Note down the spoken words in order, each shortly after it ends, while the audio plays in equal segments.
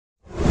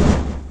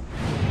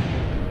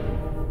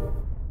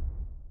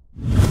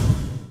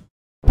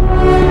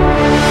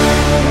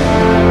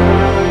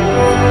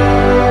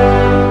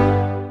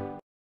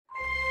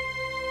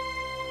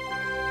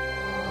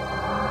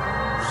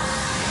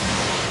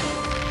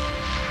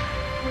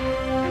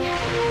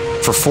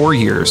For 4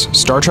 years,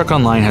 Star Trek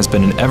Online has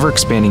been an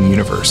ever-expanding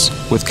universe,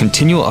 with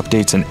continual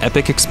updates and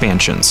epic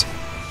expansions.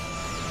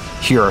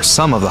 Here are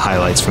some of the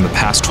highlights from the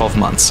past 12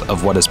 months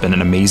of what has been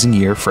an amazing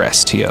year for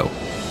STO.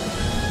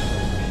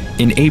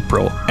 In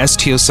April,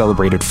 STO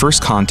celebrated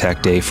First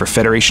Contact Day for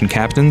Federation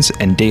captains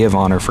and Day of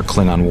Honor for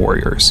Klingon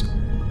warriors.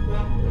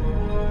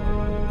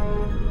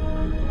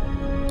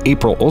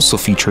 April also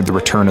featured the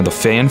return of the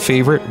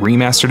fan-favorite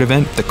remastered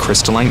event, the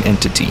Crystalline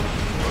Entity.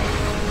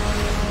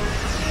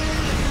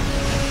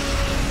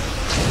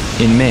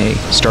 In May,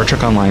 Star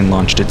Trek Online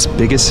launched its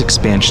biggest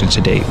expansion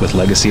to date with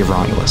Legacy of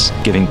Romulus,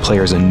 giving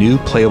players a new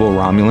playable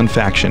Romulan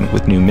faction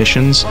with new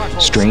missions,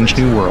 strange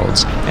new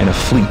worlds, and a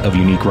fleet of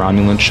unique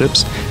Romulan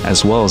ships,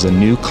 as well as a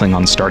new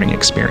Klingon starting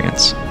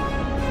experience.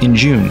 In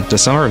June, the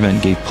summer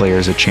event gave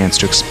players a chance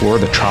to explore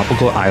the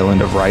tropical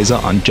island of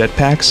Risa on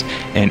jetpacks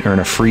and earn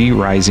a free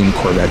Rising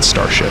Corvette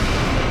starship.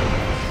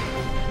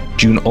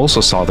 June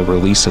also saw the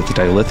release of the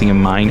dilithium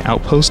mine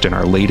outpost in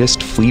our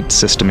latest fleet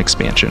system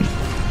expansion.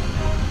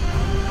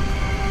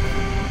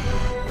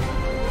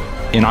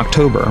 In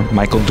October,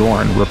 Michael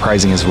Dorn,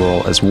 reprising his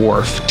role as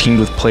Worf, teamed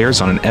with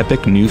players on an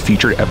epic new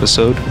featured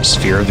episode,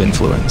 Sphere of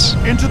Influence.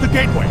 Into the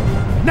gateway,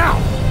 now!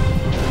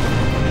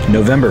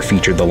 November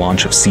featured the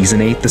launch of Season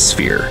 8, The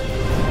Sphere.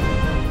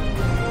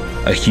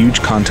 A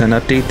huge content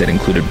update that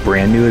included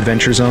brand new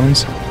adventure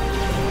zones,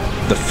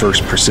 the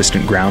first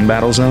persistent ground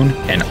battle zone,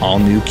 and all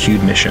new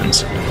queued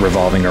missions,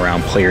 revolving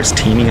around players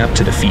teaming up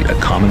to defeat a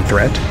common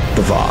threat,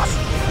 the Voth.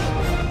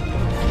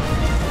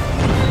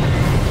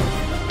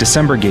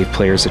 December gave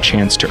players a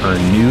chance to earn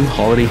new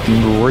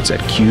holiday-themed rewards at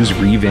Q's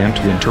revamped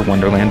Winter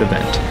Wonderland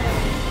event.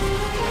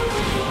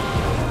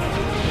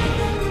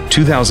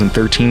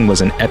 2013 was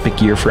an epic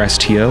year for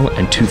STO,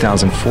 and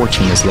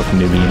 2014 is looking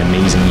to be an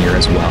amazing year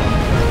as well.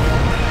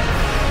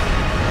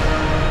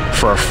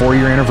 For our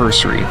 4-year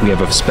anniversary, we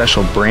have a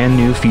special brand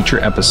new feature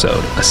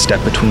episode, A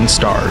Step Between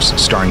Stars,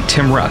 starring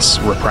Tim Russ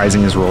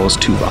reprising his role as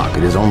Tuvok.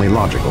 It is only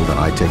logical that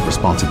I take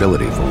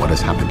responsibility for what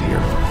has happened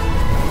here.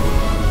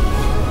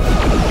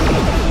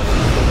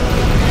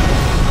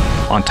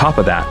 On top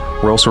of that,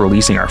 we're also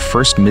releasing our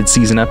first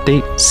mid-season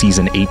update,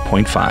 Season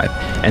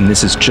 8.5, and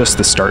this is just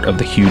the start of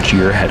the huge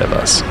year ahead of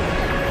us.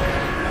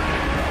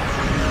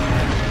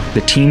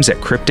 The teams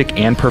at Cryptic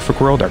and Perfect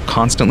World are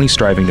constantly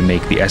striving to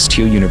make the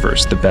STO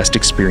universe the best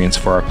experience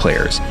for our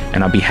players,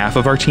 and on behalf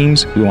of our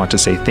teams, we want to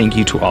say thank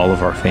you to all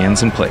of our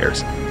fans and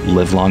players.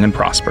 Live long and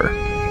prosper.